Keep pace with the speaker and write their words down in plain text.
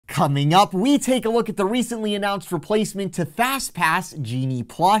Coming up, we take a look at the recently announced replacement to FastPass, Genie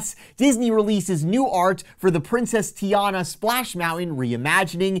Plus. Disney releases new art for the Princess Tiana Splash Mountain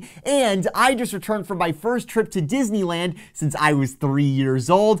reimagining, and I just returned from my first trip to Disneyland since I was 3 years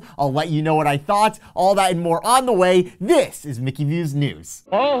old. I'll let you know what I thought. All that and more on the way. This is Mickey Views News.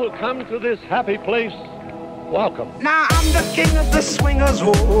 All who come to this happy place, welcome. Now I'm the king of the swingers,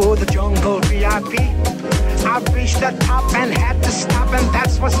 oh, the jungle VIP. I've reached the top and had to stop, and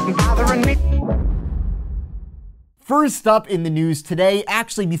that's what's bothering me. First up in the news today,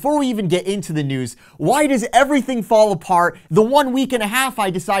 actually, before we even get into the news, why does everything fall apart the 1 week and a half I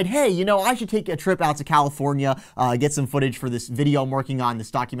decide, hey, you know, I should take a trip out to California, get some footage for this video I'm working on,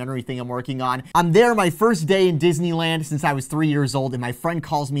 this documentary thing I'm working on. I'm there my first day in Disneyland since I was 3 years old, and my friend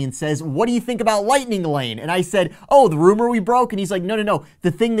calls me and says, what do you think about Lightning Lane? And I said, oh, the rumor we broke? And he's like, no,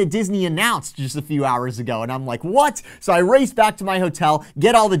 the thing that Disney announced just a few hours ago. And I'm like, what? So I race back to my hotel,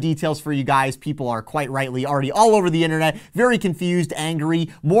 get all the details for you guys. People are quite rightly already all over the internet, very confused, angry,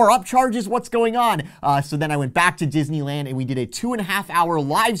 more upcharges, what's going on? So then I went back to Disneyland and we did a 2.5-hour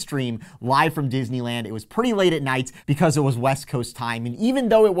live stream live from Disneyland. It was pretty late at night because it was West Coast time. And even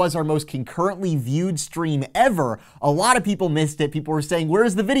though it was our most concurrently viewed stream ever, a lot of people missed it. People were saying,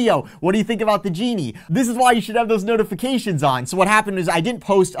 where's the video? What do you think about the Genie? This is why you should have those notifications on. So what happened is I didn't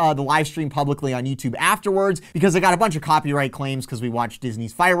post the live stream publicly on YouTube afterwards because I got a bunch of copyright claims because we watched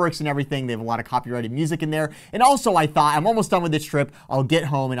Disney's fireworks and everything. They have a lot of copyrighted music in there. And also I thought, I'm almost done with this trip. I'll get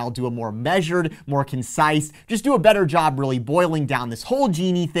home and I'll do a more measured, more concise, just do a better job really boiling down this whole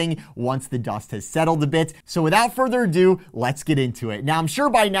Genie thing once the dust has settled a bit. So without further ado, let's get into it. Now, I'm sure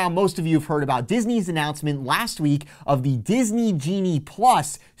by now most of you have heard about Disney's announcement last week of the Disney Genie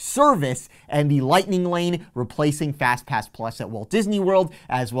Plus service and the Lightning Lane replacing FastPass Plus at Walt Disney World,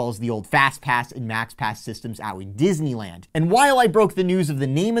 as well as the old FastPass and MaxPass systems out in Disneyland. And while I broke the news of the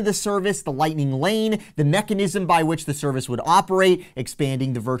name of the service, the Lightning Lane, the mechanism by which the service would operate,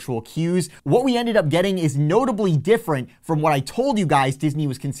 expanding the virtual queues, what we ended up getting is notably different from what I told you guys Disney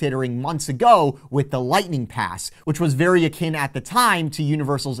was considering months ago with the Lightning Pass, which was very akin at the time to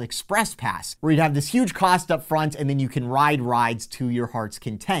Universal's Express Pass, where you'd have this huge cost up front and then you can ride rides to your heart's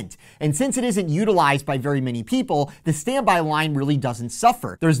content. And since it isn't utilized by very many people, the standby line really doesn't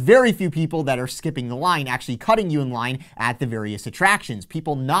suffer. There's very few people that are skipping the line, actually cutting you in line at the various attractions.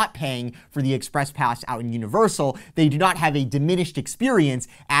 People not paying for the Express Pass out in Universal, they do not have a diminished experience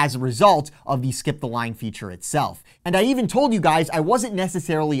as a result of the skip the line feature itself. And I even told you guys I wasn't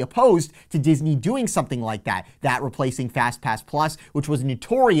necessarily opposed to Disney doing something like that replacing FastPass Plus, which was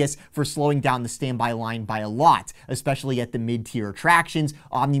notorious for slowing down the standby line by a lot, especially at the mid-tier attractions,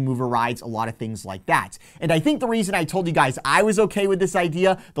 Omnimover rides, a lot of things like that. And I think the reason I told you guys I was okay with this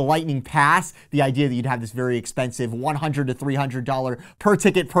idea, the Lightning Pass, the idea that you'd have this very expensive $100 to $300 per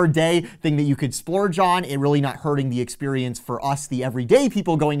ticket per day thing that you could splurge on, it really not hurting the experience for us, the everyday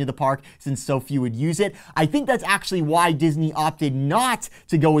people going to the park, since so few would use it. I think that's actually why Disney opted not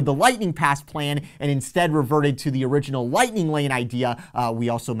to go with the Lightning Pass plan and instead reverted to the original Lightning Lane idea we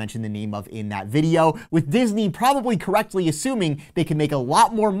also mentioned the name of in that video, with Disney probably correctly assuming they can make a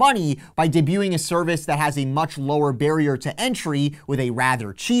lot more money by debuting a service that has a much lower barrier to entry with a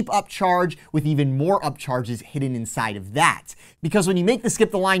rather cheap upcharge, with even more upcharges hidden inside of that. Because when you make the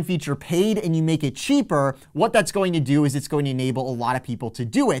skip the line feature paid and you make it cheaper, what that's going to do is it's going to enable a lot of people to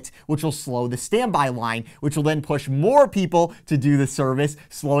do it, which will slow the standby line, which will then push more people to do the service,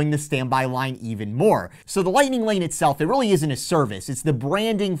 slowing the standby line even more. So the Lightning Lane itself, it really isn't a service. It's the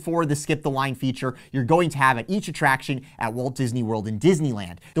branding for the skip the line feature you're going to have at each attraction at Walt Disney World and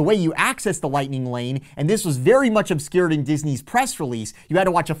Disneyland. The way you access the Lightning Lane, and this was very much obscured in Disney's press release, you had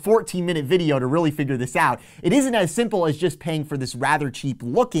to watch a 14-minute video to really figure this out. It isn't as simple as just paying for this rather cheap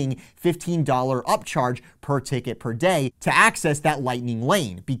looking $15 upcharge per ticket per day to access that Lightning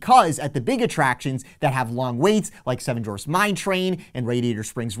Lane, because at the big attractions that have long waits like Seven Dwarfs Mine Train and Radiator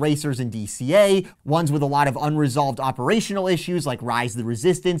Springs Racers and DCA, ones with a lot of unresolved operational issues like Rise of the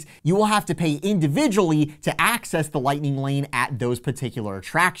Resistance, you will have to pay individually to access the Lightning Lane at those particular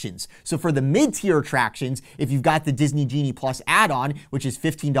attractions. So for the mid-tier attractions, if you've got the Disney Genie Plus add-on, which is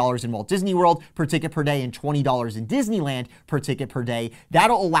 $15 in Walt Disney World per ticket per day and $20 in Disneyland per ticket per day,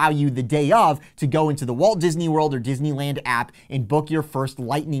 that'll allow you the day of to go into the Walt Disney World or Disneyland app and book your first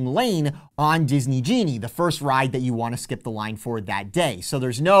Lightning Lane on Disney Genie, the first ride that you want to skip the line for that day. So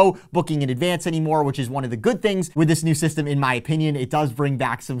there's no booking in advance anymore, which is one of the good things with this new system, in my opinion. It does bring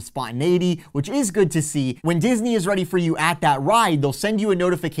back some spontaneity, which is good to see. When Disney is ready for you at that ride, they'll send you a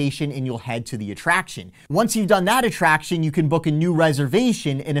notification and you'll head to the attraction. Once you've done that attraction, you can book a new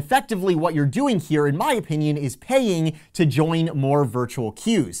reservation, and effectively what you're doing here, in my opinion, is paying to join more virtual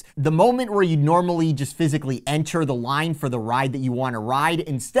queues. The moment where you normally just physically enter the line for the ride that you want to ride,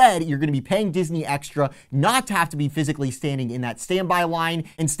 instead, you're going to be paying Disney extra not to have to be physically standing in that standby line.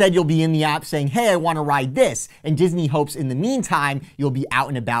 Instead, you'll be in the app saying, hey, I want to ride this. And Disney hopes in the meantime, you'll be out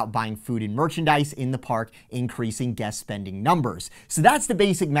and about buying food and merchandise in the park, increasing guest spending numbers. So that's the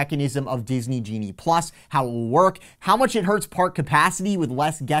basic mechanism of Disney Genie Plus, how it will work, how much it hurts park capacity with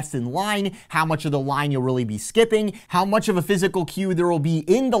less guests in line, how much of the line you'll really be skipping, how much of a physical queue there will be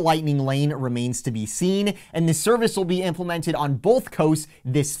in the Lightning Lane remains to be seen. And this service will be implemented on both coasts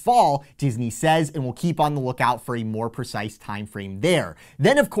this fall, Disney says, and we'll keep on the lookout for a more precise time frame there.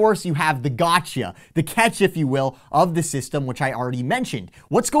 Then, of course, you have the gotcha, the catch, if you will, of the system, which I already mentioned.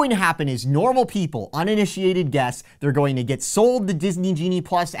 What's going to happen is normal people, uninitiated guests, they're going to get sold the Disney Genie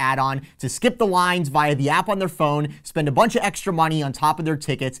Plus add-on to skip the lines via the app on their phone, spend a bunch of extra money on top of their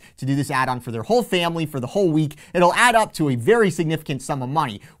tickets to do this add-on for their whole family for the whole week. It'll add up to a very significant sum of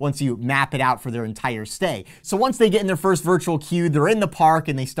money once you map it out for their entire stay. So once they get in their first virtual queue, they're in the park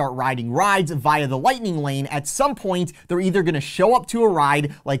and they start riding rides via the Lightning Lane. At some point, they're either going to show up to a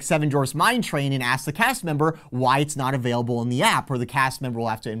ride like Seven Dwarfs Mine Train and ask the cast member why it's not available in the app, or the cast member will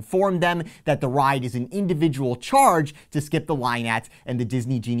have to inform them that the ride is an individual charge to skip the line at, and the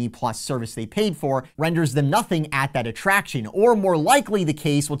Disney Genie Plus service they paid for renders them nothing at that attraction. Or more likely the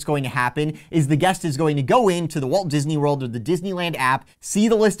case, what's going to happen is the guest is going to go into the Walt Disney World or the Disneyland app, see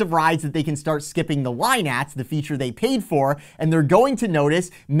the list of rides that they can start skipping the line at, the feature they paid for, and they're going to notice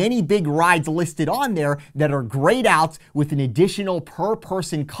many big rides listed on there that are grayed out with an additional per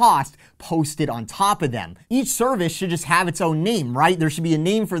person cost posted on top of them. Each service should just have its own name, right? There should be a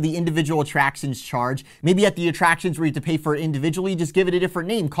name for the individual attractions charge. Maybe at the attractions where you have to pay for it individually, just give it a different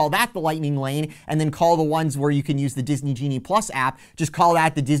name. Call that the Lightning Lane, and then call the ones where you can use the Disney Genie Plus app, just call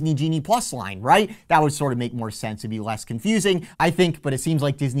that the Disney Genie Plus line, right? That would sort of make more sense. It'd be less confusing, I think, but it seems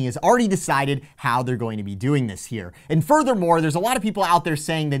like Disney has already decided how they're going to be doing this here. And furthermore, there's a lot of people out there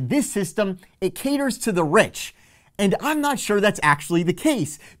saying that this system, it caters to the rich. And I'm not sure that's actually the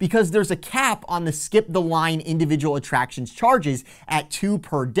case, because there's a cap on the skip the line individual attractions charges at 2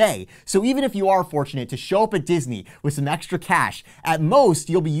 per day. So even if you are fortunate to show up at Disney with some extra cash, at most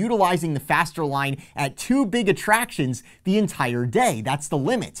you'll be utilizing the faster line at 2 big attractions the entire day. That's the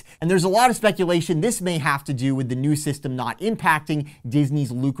limit. And there's a lot of speculation this may have to do with the new system not impacting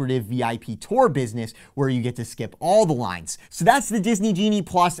Disney's lucrative VIP tour business, where you get to skip all the lines. So that's the Disney Genie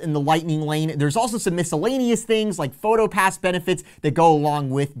Plus and the Lightning Lane. There's also some miscellaneous things like PhotoPass benefits that go along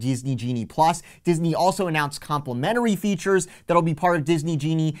with Disney Genie Plus. Disney also announced complimentary features that'll be part of Disney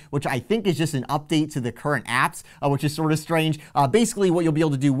Genie, which I think is just an update to the current apps, which is sort of strange. Basically, what you'll be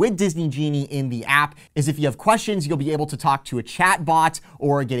able to do with Disney Genie in the app is if you have questions, you'll be able to talk to a chat bot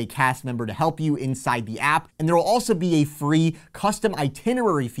or get a cast member to help you inside the app. And there will also be a free custom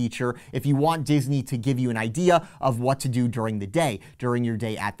itinerary feature if you want Disney to give you an idea of what to do during the day, during your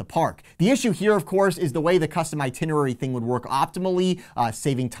day at the park. The issue here, of course, is the way the custom itinerary thing would work optimally,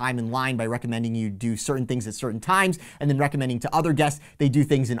 saving time in line by recommending you do certain things at certain times, and then recommending to other guests they do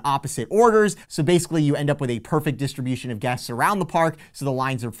things in opposite orders. So basically you end up with a perfect distribution of guests around the park, so the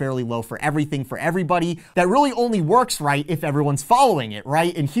lines are fairly low for everything for everybody. That really only works right if everyone's following it,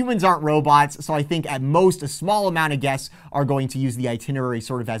 right? And humans aren't robots, so I think at most a small amount of guests are going to use the itinerary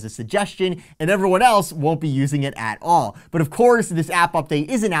sort of as a suggestion, and everyone else won't be using it at all. But of course, this app update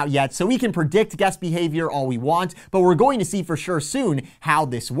isn't out yet, so we can predict guest behavior all we want, but we're going to see for sure soon how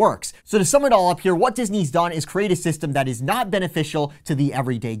this works. So to sum it all up here, what Disney's done is create a system that is not beneficial to the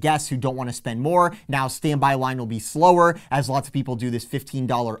everyday guests who don't want to spend more. Now standby line will be slower, as lots of people do this $15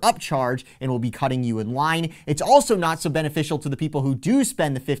 upcharge and will be cutting you in line. It's also not so beneficial to the people who do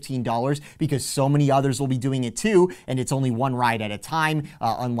spend the $15, because so many others will be doing it too, and it's only one ride at a time,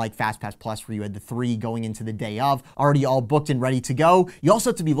 unlike FastPass Plus where you had the 3 going into the day of, already all booked and ready to go. You also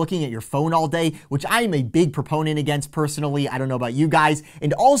have to be looking at your phone all day, which I am a big proponent proponent against personally. I don't know about you guys.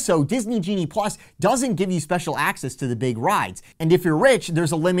 And also, Disney Genie Plus doesn't give you special access to the big rides. And if you're rich,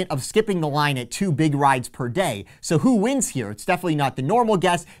 there's a limit of skipping the line at 2 big rides per day. So who wins here? It's definitely not the normal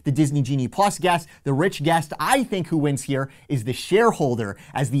guest, the Disney Genie Plus guest, the rich guest. I think who wins here is the shareholder,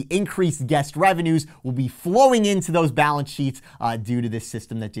 as the increased guest revenues will be flowing into those balance sheets due to this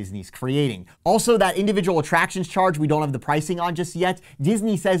system that Disney's creating. Also, that individual attractions charge, we don't have the pricing on just yet.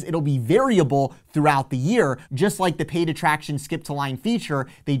 Disney says it'll be variable throughout the year, just like the paid attraction skip to line feature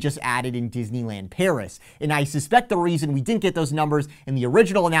they just added in Disneyland Paris. And I suspect the reason we didn't get those numbers in the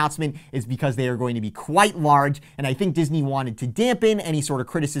original announcement is because they are going to be quite large, and I think Disney wanted to dampen any sort of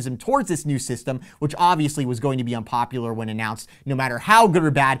criticism towards this new system, which obviously was going to be unpopular when announced. No matter how good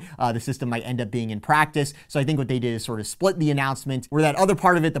or bad the system might end up being in practice. So I think what they did is sort of split the announcement, where that other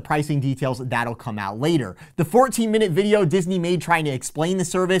part of it, the pricing details, that'll come out later. The 14-minute video Disney made trying to explain the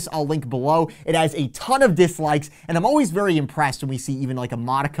service, I'll link below. It has a ton of dislikes, and I'm always very impressed when we see even like a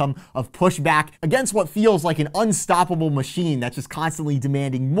modicum of pushback against what feels like an unstoppable machine that's just constantly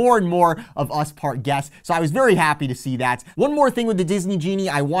demanding more and more of us part guests. So I was very happy to see that. One more thing with the Disney Genie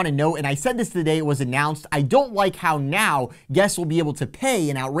I want to note, and I said this the day it was announced, I don't like how now guests will be able to pay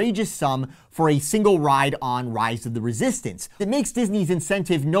an outrageous sum for a single ride on Rise of the Resistance. It makes Disney's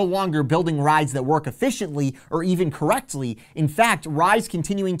incentive no longer building rides that work efficiently or even correctly. In fact, Rise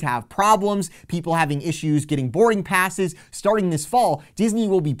continuing to have problems, people having issues getting boarding passes. Starting this fall, Disney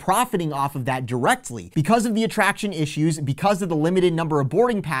will be profiting off of that directly. Because of the attraction issues, because of the limited number of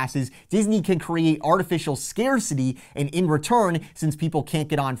boarding passes, Disney can create artificial scarcity, and in return, since people can't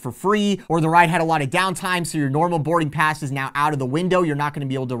get on for free, or the ride had a lot of downtime, so your normal boarding pass is now out of the window, you're not going to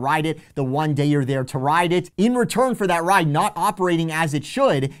be able to ride it the one day you're there to ride it. In return for that ride not operating as it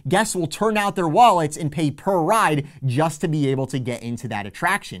should, guests will turn out their wallets and pay per ride just to be able to get into that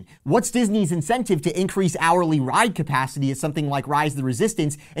attraction. What's Disney's incentive to increase hourly ride capacity at something like Rise of the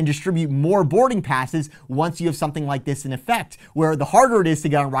Resistance and distribute more boarding passes once you have something like this in effect, where the harder it is to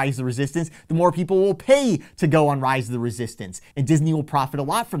get on Rise of the Resistance, the more people will pay to go on Rise of the Resistance, and Disney will profit a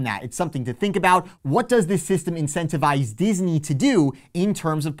lot from that. It's something to think about. What does this system incentivize Disney to do in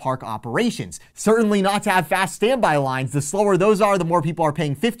terms of park operations? Certainly not to have fast standby lines. The slower those are, the more people are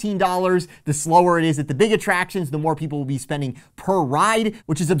paying $15. The slower it is at the big attractions, the more people will be spending per ride,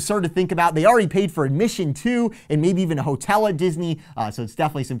 which is absurd to think about. They already paid for admission too, and maybe even a hotel at Disney, so it's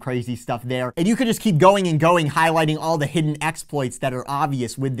definitely some crazy stuff there. And you could just keep going and going, highlighting all the hidden exploits that are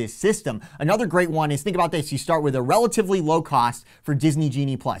obvious with this system. Another great one is, think about this, you start with a relatively low cost for Disney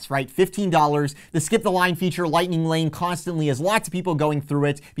Genie Plus, right? $15. The skip the line feature, Lightning Lane, constantly has lots of people going through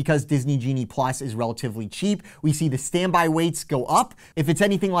it because Disney Genie Plus is relatively cheap. We see the standby waits go up. If it's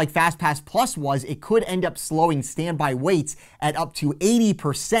anything like FastPass Plus was, it could end up slowing standby waits at up to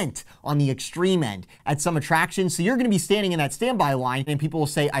 80% on the extreme end at some attractions. So you're going to be standing in that standby line and people will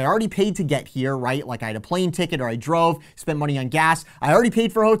say, I already paid to get here, right? Like I had a plane ticket or I drove, spent money on gas. I already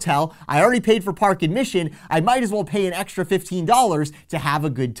paid for a hotel. I already paid for park admission. I might as well pay an extra $15 to have a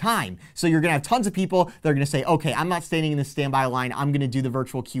good time. So you're going to have tons of people that are going to say, okay, I'm not standing in the standby line. I'm going to do the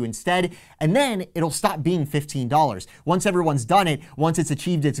virtual queue instead. And then it'll stop being $15. Once everyone's done it, once it's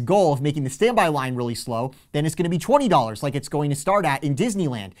achieved its goal of making the standby line really slow, then it's going to be $20 like it's going to start at in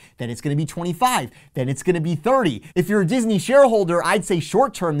Disneyland. Then it's going to be $25. Then it's going to be $30. If you're a Disney shareholder, I'd say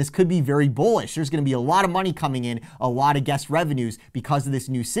short term, this could be very bullish. There's going to be a lot of money coming in, a lot of guest revenues because of this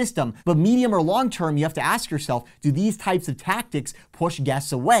new system. But medium or long term, you have to ask yourself, do these types of tactics push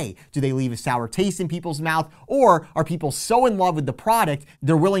guests away? Do they leave a sour taste in people's mouth? Or are people so in love with the product,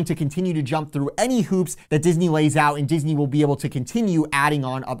 they're willing to continue to jump through any hoops that Disney lays out, and Disney will be able to continue adding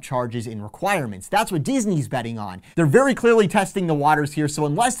on upcharges and requirements? That's what Disney's betting on. They're very clearly testing the waters here, so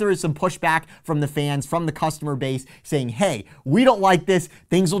unless there is some pushback from the fans, from the customer base saying, hey, we don't like this,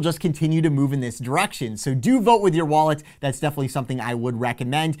 things will just continue to move in this direction. So do vote with your wallet. That's definitely something I would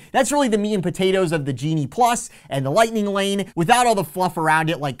recommend. That's really the meat and potatoes of the Genie Plus and the Lightning Lane, without all the fluff around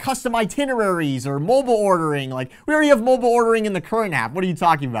it like custom itineraries or mobile ordering. Like, we already have mobile ordering in the current app. What are you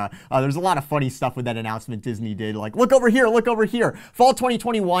talking about? There's a lot of funny stuff with that announcement Disney did. Like, look over here, look over here. Fall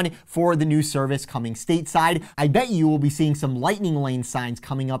 2021 for the new service coming stateside. I bet you will be seeing some Lightning Lane signs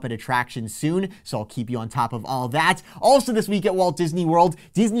coming up at attractions soon, so I'll keep you on top of all that. Also this week at Walt Disney World,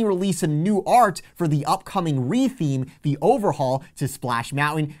 Disney released some new art for the upcoming Retheme, the overhaul to Splash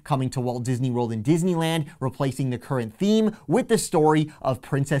Mountain, coming to Walt Disney World and Disneyland, replacing the current theme with the story of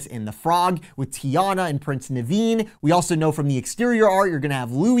Princess and the Frog with Tiana and Prince Naveen. We also know from the exterior art, you're going to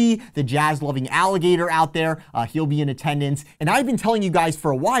have Louis Goofy, the jazz-loving alligator out there. He'll be in attendance. And I've been telling you guys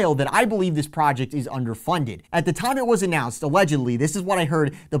for a while that I believe this project is underfunded. At the time it was announced, allegedly, this is what I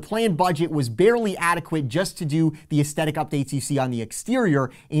heard, the planned budget was barely adequate just to do the aesthetic updates you see on the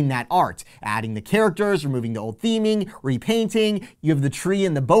exterior in that art. Adding the characters, removing the old theming, repainting, you have the tree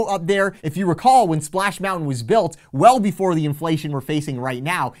and the boat up there. If you recall, when Splash Mountain was built, well before the inflation we're facing right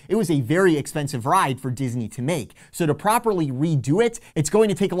now, it was a very expensive ride for Disney to make. So to properly redo it, it's going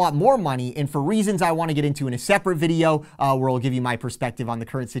to take a lot more money, and for reasons I want to get into in a separate video, where I'll give you my perspective on the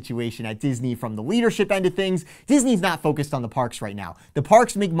current situation at Disney from the leadership end of things, Disney's not focused on the parks right now. The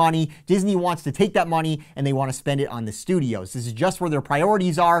parks make money, Disney wants to take that money and they want to spend it on the studios. This is just where their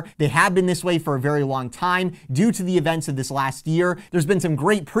priorities are. They have been this way for a very long time due to the events of this last year. There's been some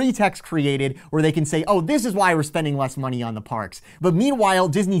great pretext created where they can say, oh, this is why we're spending less money on the parks. But meanwhile,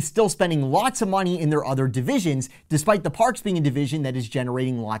 Disney's still spending lots of money in their other divisions, despite the parks being a division that is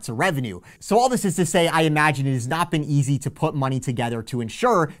generating lots of revenue. So all this is to say, I imagine it has not been easy to put money together to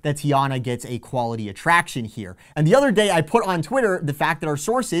ensure that Tiana gets a quality attraction here. And the other day I put on Twitter the fact that our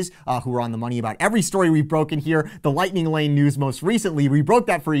sources, who are on the money about every story we've broken here, the Lightning Lane news most recently, we broke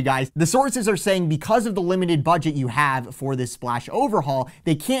that for you guys. The sources are saying because of the limited budget you have for this splash overhaul,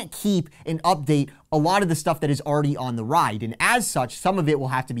 they can't keep and update a lot of the stuff that is already on the ride, and as such, some of it will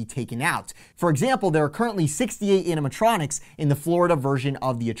have to be taken out. For example, there are currently 68 animatronics in the Florida version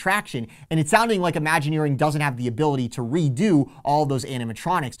of the attraction, and it's sounding like Imagineering doesn't have the ability to redo all those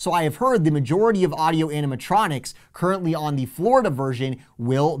animatronics. So I have heard the majority of audio animatronics currently on the Florida version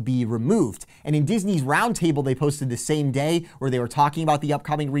will be removed. And in Disney's roundtable they posted the same day where they were talking about the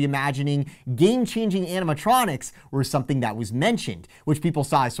upcoming reimagining, game-changing animatronics were something that was mentioned, which people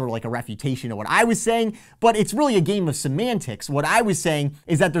saw as sort of like a refutation of what I was saying, but it's really a game of semantics. What I was saying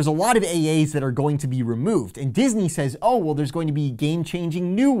is that there's a lot of AAs that are going to be removed, and Disney says, oh, well, there's going to be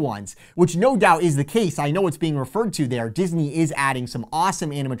game-changing new ones, which no doubt is the case. I know what's being referred to there. Disney is adding some awesome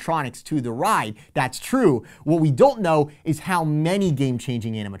animatronics to the ride. That's true. What we don't know is how many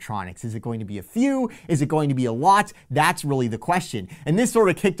game-changing animatronics. Is it going to be a few? Is it going to be a lot? That's really the question. And this sort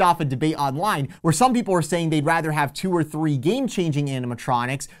of kicked off a debate online where some people are saying they'd rather have 2 or 3 game-changing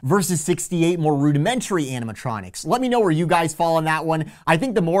animatronics versus 68 more rudimentary animatronics. Let me know where you guys fall on that one. I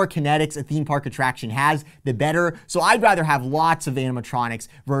think the more kinetics a theme park attraction has, the better. So I'd rather have lots of animatronics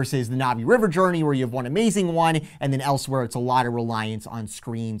versus the Navi River Journey where you have one amazing one, and then elsewhere it's a lot of reliance on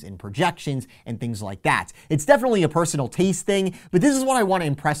screens and projections and things like that. It's definitely a personal taste thing, but this is what I want to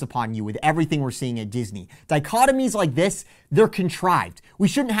impress upon you with everything we're seeing at Disney. Dichotomies like this, they're contrived. We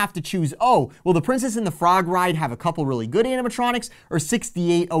shouldn't have to choose, oh, will the Princess and the Frog ride have a couple really good animatronics or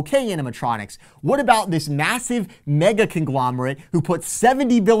 68 okay animatronics? What about this massive mega conglomerate who put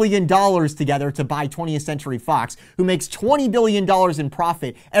 $70 billion together to buy 20th Century Fox, who makes $20 billion in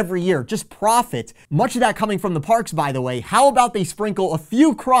profit every year, just profit, much of that coming from the parks, by the way. How about they sprinkle a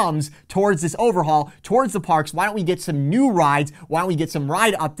few crumbs towards this overhaul, towards the parks? Why don't we get some new rides? Why don't we get some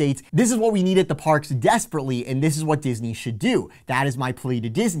ride updates? This is what we need at the parks desperately, and this is what Disney should do. That is my plea to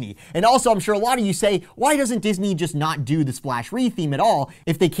Disney. And also, I'm sure a lot of you say, why doesn't Disney just not do the Splash Retheme at all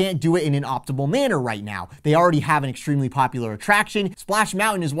if they can't do it in an optimal manner right now? They already have an extremely popular attraction. Splash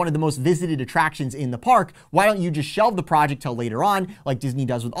Mountain is one of the most visited attractions in the park. Why don't you just shelve the project till later on, like Disney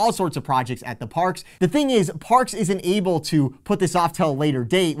does with all sorts of projects at the parks? The thing is, parks isn't able to put this off till a later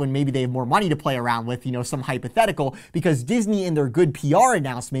date when maybe they have more money to play around with, you know, some hypothetical, because Disney in their good PR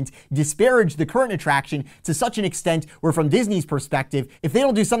announcement disparaged the current attraction to such an extent where from Disney's perspective, if they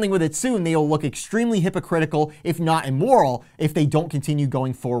don't do something with it soon, they'll look extremely hypocritical, if not immoral, if they don't continue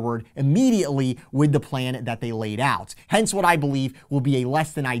going forward immediately with the plan that they laid out. Hence what I believe will be a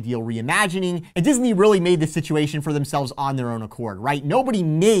less than ideal reimagining. And Disney really made this situation for themselves on their own accord, right? Nobody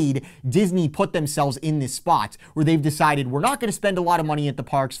made Disney put themselves in this spot where they've decided we're not going to spend a lot of money at the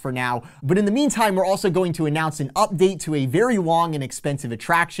parks for now, but in the meantime, we're also going to announce an update to a very long and expensive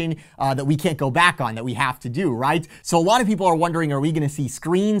attraction that we can't go back on, that we have to do, right? So a lot of people are wondering, are we going to see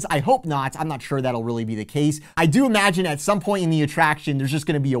screens? I hope not. I'm not sure that'll really be the case. I do imagine at some point in the attraction, there's just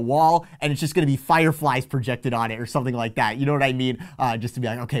going to be a wall and it's just going to be fireflies projected on it or something like that. You know what I mean? Just to be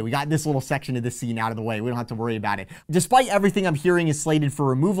like, okay, we got this little section of this scene out of the way. We don't have to worry about it. Despite everything I'm hearing is slated for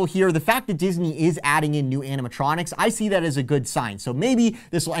removal here, the fact that Disney is adding in new animatronics, I see that as a good sign. So maybe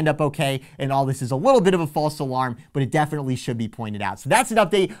this will end up okay and all this is a little bit of a false alarm, but it definitely should be pointed out. So that's an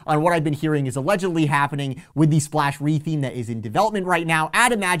update on what I've been hearing is allegedly happening with the Splash Retheme that is in development right now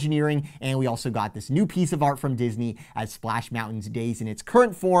at Imagineering. And we also got this new piece of art from Disney as Splash Mountain's days in its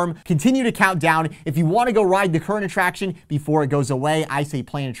current form continue to count down. If you want to go ride the current attraction before it goes away, I say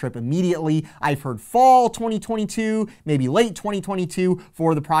plan a trip immediately. I've heard fall 2022, maybe late 2022. 2022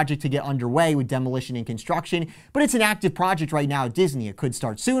 for the project to get underway with demolition and construction, but it's an active project right now at Disney. It could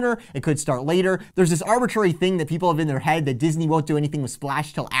start sooner, it could start later. There's this arbitrary thing that people have in their head that Disney won't do anything with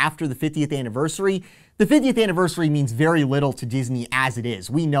Splash till after the 50th anniversary. The 50th anniversary means very little to Disney as it is.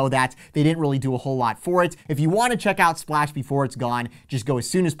 We know that. They didn't really do a whole lot for it. If you want to check out Splash before it's gone, just go as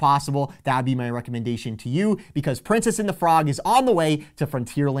soon as possible. That would be my recommendation to you, because Princess and the Frog is on the way to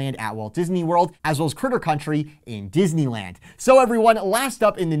Frontierland at Walt Disney World, as well as Critter Country in Disneyland. So everyone, last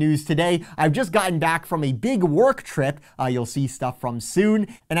up in the news today, I've just gotten back from a big work trip you'll see stuff from soon.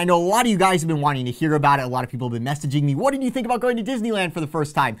 And I know a lot of you guys have been wanting to hear about it. A lot of people have been messaging me, what did you think about going to Disneyland for the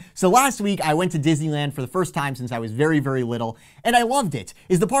first time? So last week, I went to Disneyland for the first time since I was very, very little, and I loved it.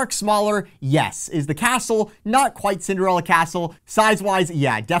 Is the park smaller? Yes. Is the castle not quite Cinderella Castle? Size-wise,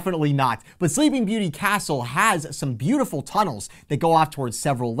 yeah, definitely not. But Sleeping Beauty Castle has some beautiful tunnels that go off towards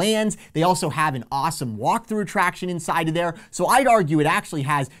several lands. They also have an awesome walkthrough attraction inside of there. So I'd argue it actually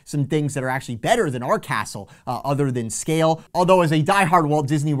has some things that are actually better than our castle, other than scale. Although as a diehard Walt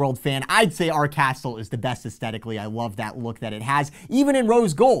Disney World fan, I'd say our castle is the best aesthetically. I love that look that it has, even in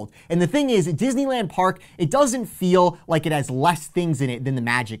rose gold. And the thing is, Disneyland Park, it doesn't feel like it has less things in it than the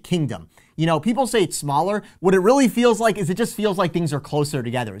Magic Kingdom. You know, people say it's smaller. What it really feels like is it just feels like things are closer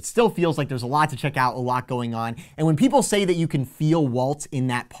together. It still feels like there's a lot to check out, a lot going on. And when people say that you can feel Walt in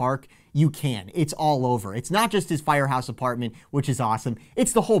that park, you can. It's all over. It's not just his firehouse apartment, which is awesome.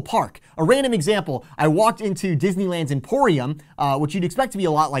 It's the whole park. A random example, I walked into Disneyland's Emporium, which you'd expect to be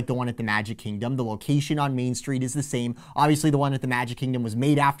a lot like the one at the Magic Kingdom. The location on Main Street is the same. Obviously, the one at the Magic Kingdom was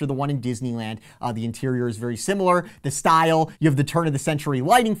made after the one in Disneyland. The interior is very similar. The style, you have the turn-of-the-century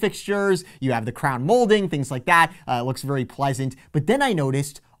lighting fixtures, you have the crown molding, things like that. It looks very pleasant. But then I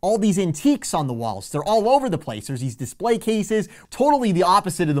noticed all these antiques on the walls. They're all over the place. There's these display cases, totally the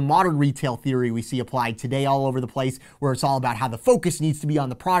opposite of the modern retail theory we see applied today all over the place, where it's all about how the focus needs to be on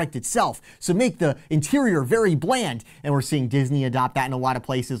the product itself. So make the interior very bland. And we're seeing Disney adopt that in a lot of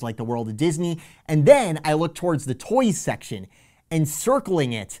places like the World of Disney. And then I look towards the toys section, and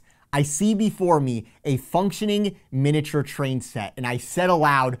circling it, I see before me a functioning miniature train set. And I said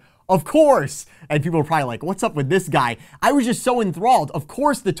aloud, of course. And people are probably like, what's up with this guy? I was just so enthralled. Of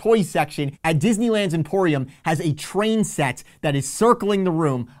course, the toy section at Disneyland's Emporium has a train set that is circling the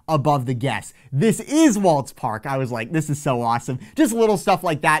room above the guests. This is Walt's Park. I was like, this is so awesome. Just little stuff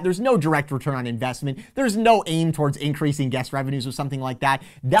like that. There's no direct return on investment. There's no aim towards increasing guest revenues or something like that.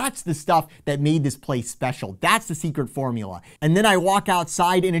 That's the stuff that made this place special. That's the secret formula. And then I walk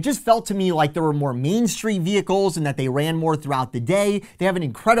outside and it just felt to me like there were more Main Street vehicles and that they ran more throughout the day. They have an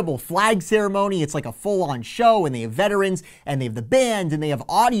incredible flag ceremony. It's like a full-on show, and they have veterans, and they have the band, and they have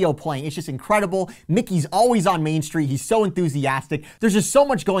audio playing. It's just incredible. Mickey's always on Main Street. He's so enthusiastic. There's just so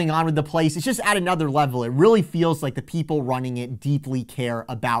much going on with the place. It's just at another level. It really feels like the people running it deeply care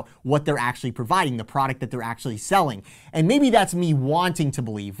about what they're actually providing, the product that they're actually selling. And maybe that's me wanting to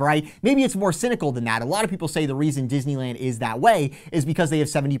believe, right? Maybe it's more cynical than that. A lot of people say the reason Disneyland is that way is because they have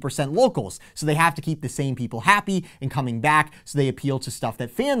 70% locals. So they have to keep the same people happy and coming back, so they appeal to stuff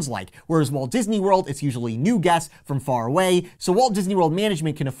that fans like. Whereas Walt Disney World, it's usually new guests from far away, so Walt Disney World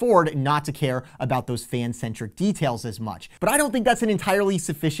management can afford not to care about those fan-centric details as much. But I don't think that's an entirely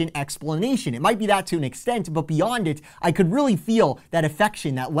sufficient explanation. It might be that to an extent, but beyond it, I could really feel that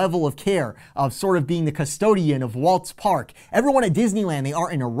affection, that level of care, of sort of being the custodian of Walt's Park. Everyone at Disneyland, they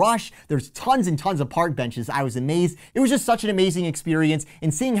aren't in a rush. There's tons and tons of park benches. I was amazed. It was just such an amazing experience,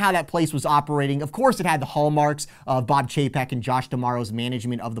 and seeing how that place was operating. Of course, it had the hallmarks of Bob Chapek and Josh D'Amaro's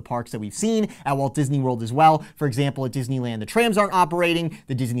management of the parks that we've seen at Walt Disney World as well. For example, at Disneyland, the trams aren't operating,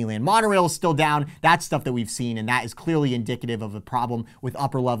 the Disneyland monorail is still down. That's stuff that we've seen, and that is clearly indicative of a problem with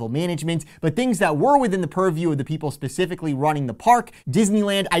upper level management. But things that were within the purview of the people specifically running the park,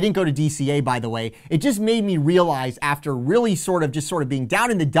 Disneyland, I didn't go to DCA by the way, it just made me realize after really sort of being down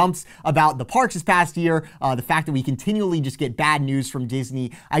in the dumps about the parks this past year, the fact that we continually just get bad news from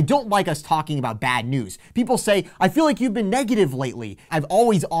Disney. I don't like us talking about bad news. People say, I feel like you've been negative lately. I've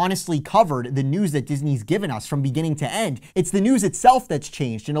always honestly covered the news that Disney's given us from beginning to end. It's the news itself that's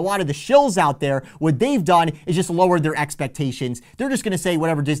changed, and a lot of the shills out there, what they've done is just lowered their expectations. They're just gonna say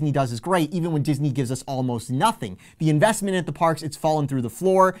whatever Disney does is great, even when Disney gives us almost nothing. The investment at the parks, it's fallen through the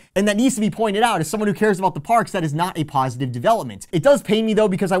floor, and that needs to be pointed out. As someone who cares about the parks, that is not a positive development. It does pain me though,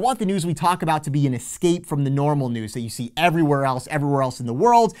 because I want the news we talk about to be an escape from the normal news that you see everywhere else in the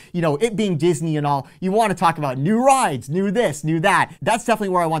world. You know, it being Disney and all, you want to talk about new rides, new this, new that. That's definitely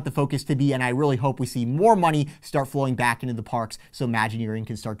where I want the focus to be, and I really hope we see more money start flowing back into the parks so Imagineering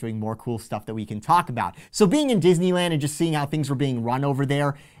can start doing more cool stuff that we can talk about. So being in Disneyland and just seeing how things were being run over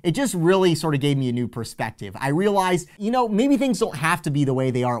there, it just really sort of gave me a new perspective. I realized, you know, maybe things don't have to be the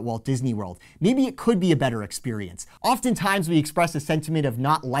way they are at Walt Disney World. Maybe it could be a better experience. Oftentimes we express a sentiment of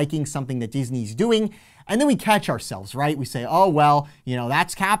not liking something that Disney's doing, and then we catch ourselves, right? We say, oh, well, you know,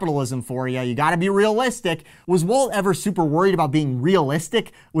 that's capitalism for you. You got to be realistic. Was Walt ever super worried about being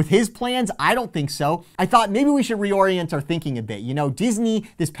realistic with his plans? I don't think so. I thought maybe we should reorient our thinking a bit. You know, Disney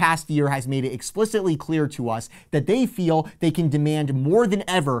this past year has made it explicitly clear to us that they feel they can demand more than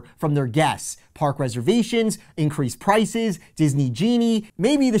ever from their guests. Park reservations, increased prices, Disney Genie.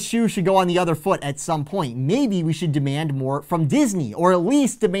 Maybe the shoe should go on the other foot at some point. Maybe we should demand more from Disney, or at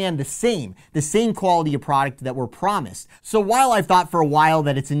least demand the same quality of product that we're promised. So while I've thought for a while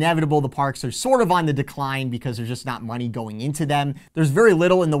that it's inevitable the parks are sort of on the decline because there's just not money going into them, there's very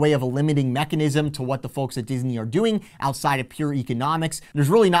little in the way of a limiting mechanism to what the folks at Disney are doing outside of pure economics. There's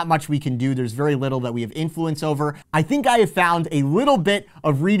really not much we can do. There's very little that we have influence over. I think I have found a little bit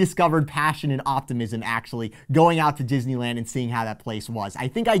of rediscovered passion and optimism actually going out to Disneyland and seeing how that place was. I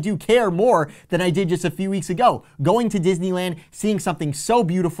think I do care more than I did just a few weeks ago. Going to Disneyland, seeing something so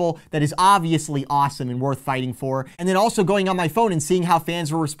beautiful that is obviously awesome and worth fighting for, and then also going on my phone and seeing how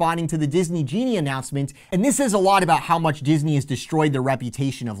fans were responding to the Disney Genie announcement. And this says a lot about how much Disney has destroyed their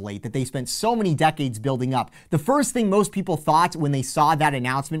reputation of late, that they spent so many decades building up. The first thing most people thought when they saw that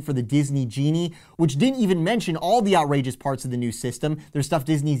announcement for the Disney Genie, which didn't even mention all the outrageous parts of the new system, there's stuff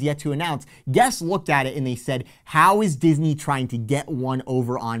Disney's yet to announce, guests looked at it and they said, how is Disney trying to get one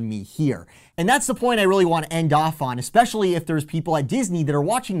over on me here? And that's the point I really want to end off on, especially if there's people at Disney that are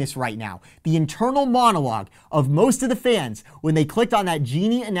watching this right now. The internal monologue of most of the fans when they clicked on that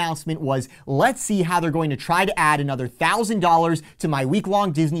Genie announcement was, let's see how they're going to try to add another $1,000 to my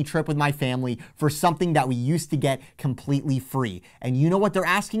week-long Disney trip with my family for something that we used to get completely free. And you know what they're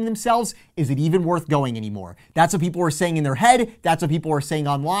asking themselves? Is it even worth going anymore? That's what people are saying in their head. That's what people are saying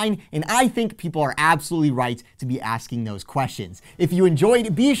online. And I think people are absolutely right to be asking those questions. If you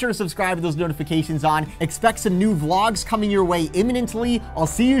enjoyed, be sure to subscribe with those notifications on. Expect some new vlogs coming your way imminently. I'll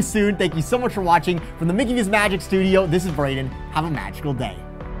see you soon. Thank you so much for watching. From the Mickey V's Magic Studio, this is Brayden. Have a magical day.